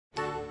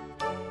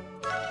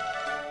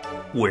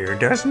Where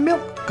does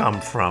milk come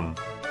from?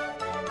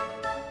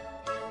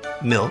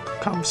 Milk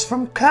comes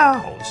from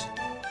cows.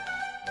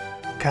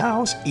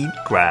 Cows eat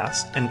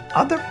grass and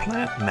other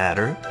plant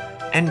matter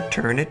and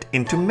turn it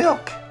into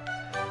milk.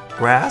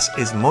 Grass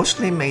is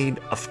mostly made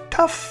of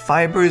tough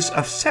fibers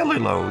of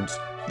cellulose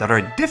that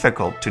are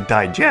difficult to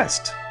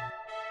digest.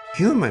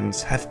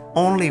 Humans have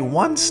only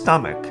one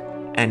stomach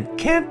and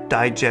can't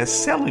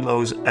digest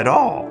cellulose at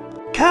all.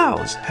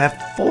 Cows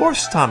have 4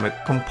 stomach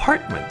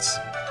compartments,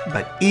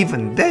 but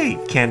even they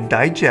can't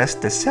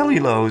digest the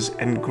cellulose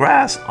and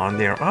grass on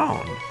their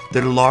own.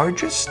 The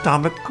largest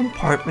stomach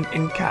compartment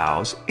in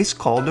cows is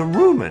called a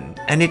rumen,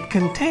 and it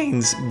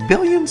contains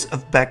billions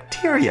of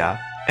bacteria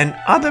and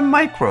other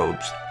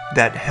microbes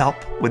that help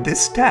with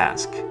this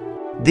task.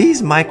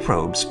 These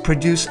microbes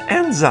produce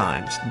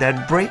enzymes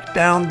that break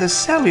down the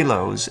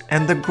cellulose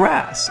and the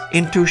grass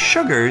into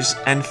sugars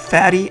and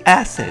fatty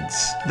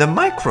acids. The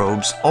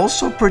microbes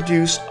also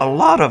produce a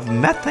lot of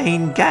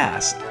methane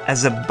gas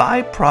as a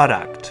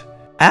byproduct.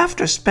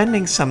 After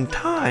spending some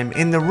time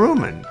in the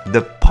rumen,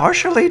 the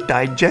partially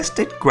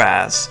digested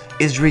grass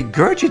is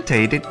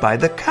regurgitated by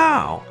the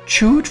cow,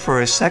 chewed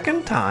for a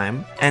second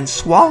time, and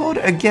swallowed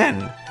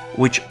again,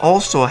 which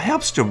also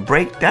helps to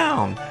break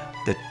down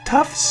the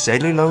tough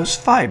cellulose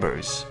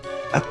fibers.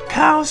 A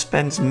cow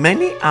spends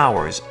many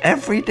hours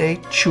every day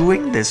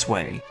chewing this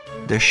way.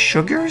 The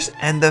sugars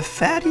and the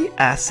fatty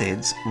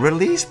acids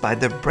released by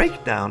the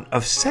breakdown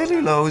of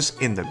cellulose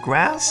in the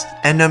grass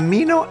and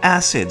amino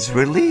acids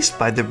released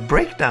by the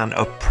breakdown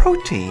of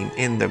protein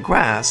in the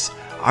grass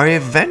are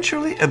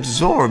eventually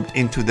absorbed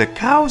into the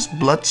cow's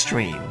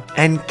bloodstream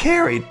and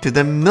carried to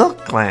the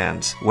milk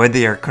glands, where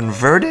they are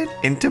converted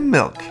into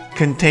milk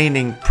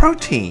containing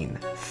protein,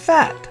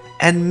 fat,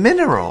 and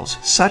minerals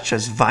such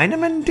as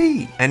vitamin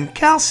D and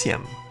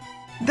calcium.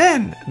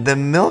 Then the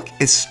milk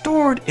is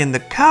stored in the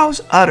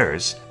cow's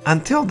udders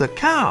until the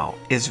cow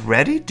is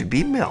ready to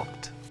be milked.